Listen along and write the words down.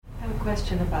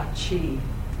question about chi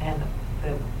and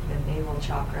the navel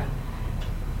chakra.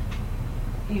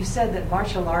 You said that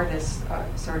martial artists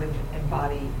sort of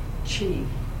embody chi,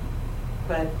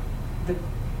 but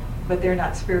they're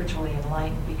not spiritually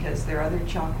enlightened because their other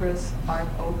chakras aren't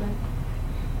open.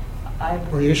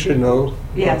 Well, you should know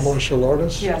yes. about martial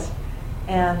artists. Yes,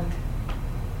 and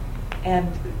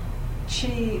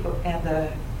chi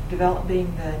and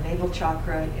developing the navel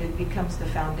chakra, it becomes the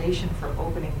foundation for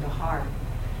opening the heart.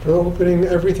 For opening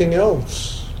everything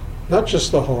else, not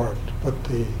just the heart, but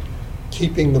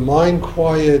keeping the mind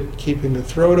quiet, keeping the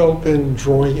throat open,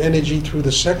 drawing energy through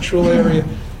the sexual area.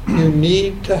 You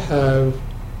need to have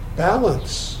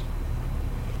balance.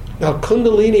 Now,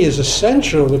 Kundalini is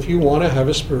essential if you want to have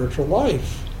a spiritual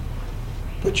life.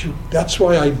 But that's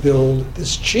why I build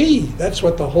this chi. That's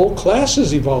what the whole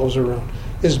classes evolves around,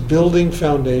 is building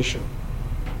foundation.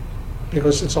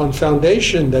 Because it's on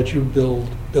foundation that you build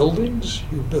buildings,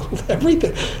 you build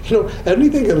everything.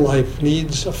 Anything in life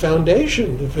needs a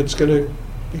foundation if it's going to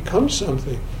become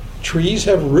something. Trees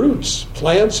have roots,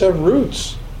 plants have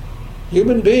roots.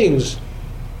 Human beings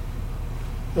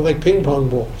are like ping pong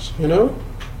balls, You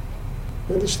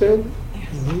understand?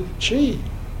 Yes. You need chi.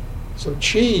 So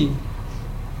chi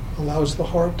allows the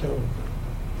heart to open.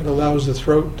 It allows the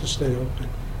throat to stay open.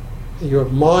 Your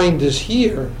mind is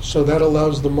here, so that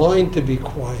allows the mind to be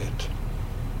quiet.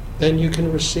 Then you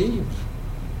can receive.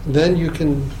 Then you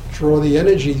can draw the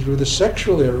energy through the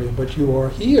sexual area, but you are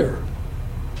here.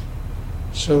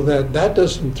 So that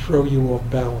doesn't throw you off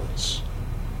balance.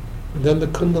 And then the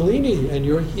Kundalini, and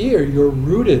you're here, you're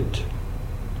rooted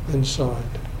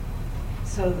inside.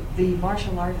 So the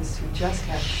martial artists who just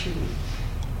have chi,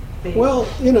 well,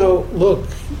 look,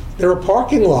 they're a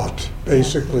parking lot,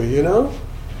 basically,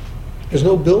 There's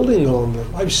no building on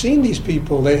them. I've seen these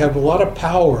people, they have a lot of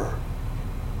power,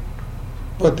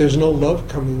 but there's no love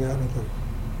coming out of them.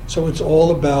 So it's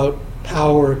all about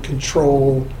power,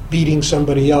 control, beating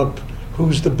somebody up,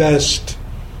 who's the best.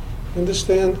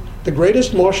 Understand? The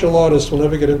greatest martial artist will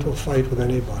never get into a fight with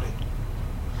anybody.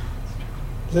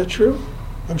 Is that true?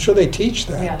 I'm sure they teach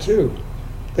that too.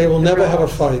 They will never have a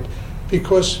fight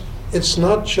because it's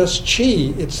not just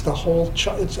chi, it's the whole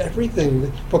it's everything.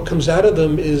 What comes out of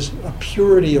them is a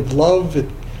purity of love.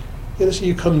 So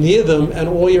you come near them and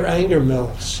all your anger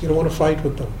melts. You don't want to fight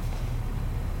with them.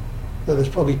 Now, there's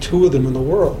probably 2 of them in the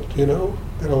world, that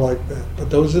are like that. But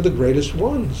those are the greatest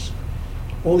ones.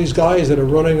 All these guys that are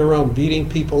running around beating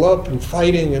people up and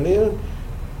fighting and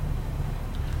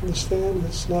understand?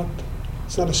 It's not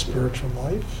a spiritual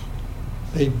life.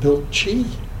 They built chi.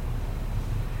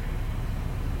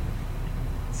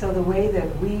 So the way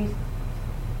that we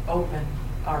open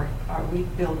we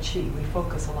build chi, we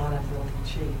focus a lot on building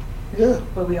chi. Yeah.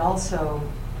 But we also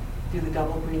do the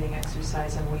double breathing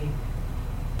exercise and we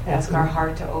ask our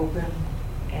heart to open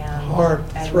and heart,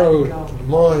 and throat, let go. the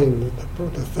mind,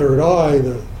 the third eye,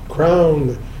 the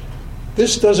crown.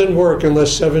 This doesn't work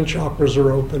unless 7 chakras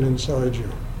are open inside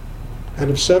you. And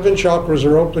if 7 chakras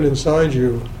are open inside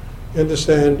you, you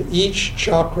understand each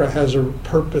chakra has a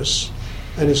purpose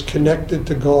and is connected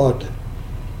to God.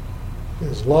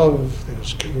 There's love,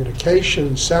 there's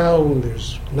communication, sound,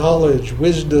 there's knowledge,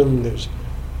 wisdom, there's,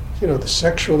 the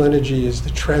sexual energy is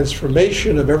the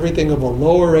transformation of everything of a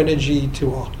lower energy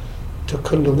to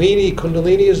Kundalini.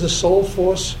 Kundalini is the soul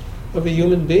force of a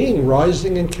human being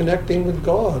rising and connecting with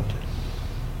God.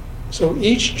 So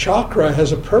each chakra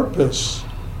has a purpose.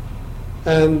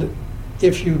 And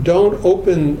if you don't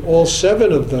open all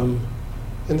 7 of them,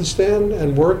 understand,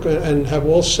 and work and have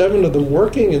all 7 of them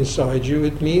working inside you,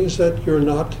 it means that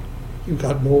you've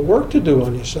got more work to do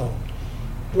on yourself.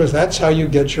 Because that's how you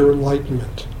get your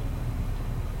enlightenment.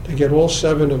 To get all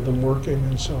 7 of them working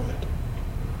inside.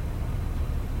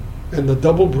 And the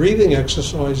double breathing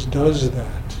exercise does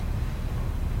that.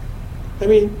 I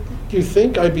mean, do you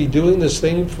think I'd be doing this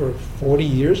thing for 40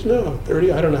 years now?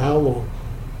 30? I don't know how long.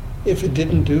 If it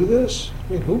didn't do this?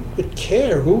 I mean, who would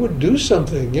care? Who would do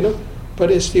something,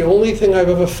 But it's the only thing I've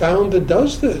ever found that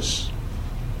does this.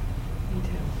 Me too.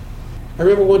 I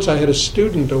remember once I had a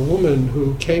student, a woman,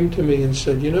 who came to me and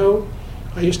said,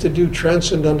 I used to do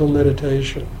transcendental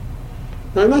meditation.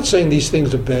 Now, I'm not saying these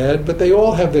things are bad, but they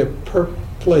all have their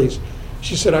place.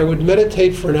 She said, I would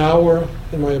meditate for an hour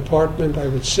in my apartment, I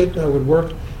would sit and I would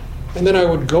work, and then I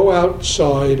would go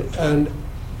outside, and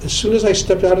as soon as I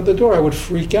stepped out of the door, I would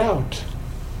freak out.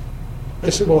 I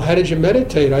said, well, how did you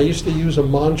meditate? I used to use a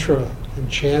mantra and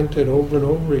chant it over and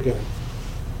over again.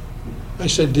 I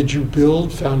said, did you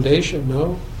build foundation?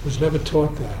 No, was never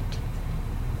taught that.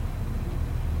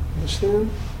 Understand?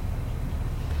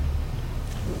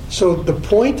 So the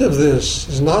point of this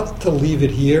is not to leave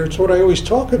it here. It's what I always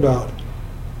talk about.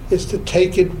 It's to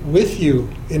take it with you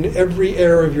in every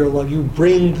area of your life. You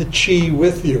bring the chi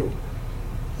with you.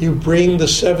 You bring the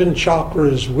 7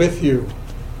 chakras with you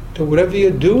to whatever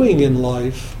you're doing in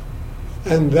life,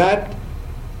 and that,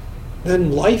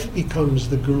 then life becomes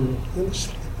the guru.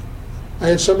 I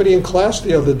had somebody in class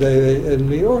the other day in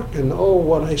New York, and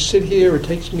when I sit here, it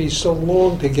takes me so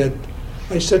long to get.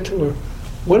 I said to her,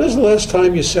 "When is the last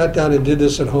time you sat down and did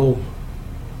this at home?"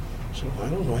 So I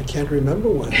don't know. I can't remember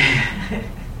when.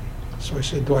 So I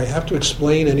said, "Do I have to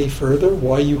explain any further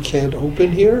why you can't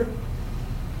open here?"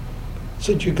 I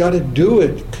said, "You got to do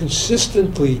it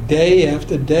consistently, day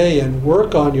after day, and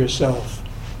work on yourself.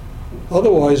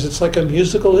 Otherwise, it's like a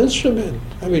musical instrument.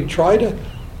 I mean, try to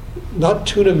not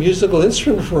tune a musical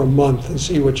instrument for a month and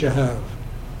see what you have.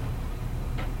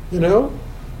 You know?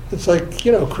 It's like,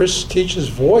 Chris teaches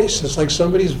voice. It's like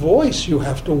somebody's voice. You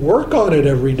have to work on it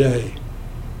every day.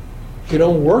 If you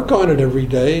don't work on it every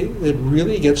day, it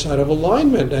really gets out of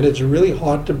alignment, and it's really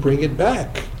hard to bring it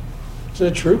back. Isn't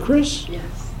it true, Chris? Yes.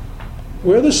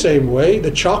 We're the same way.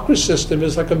 The chakra system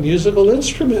is like a musical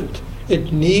instrument.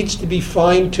 It needs to be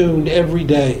fine-tuned every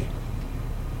day.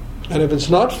 And if it's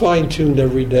not fine-tuned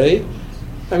every day,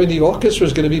 the orchestra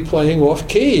is going to be playing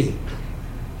off-key.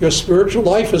 Your spiritual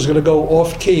life is going to go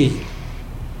off-key.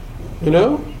 You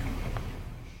know?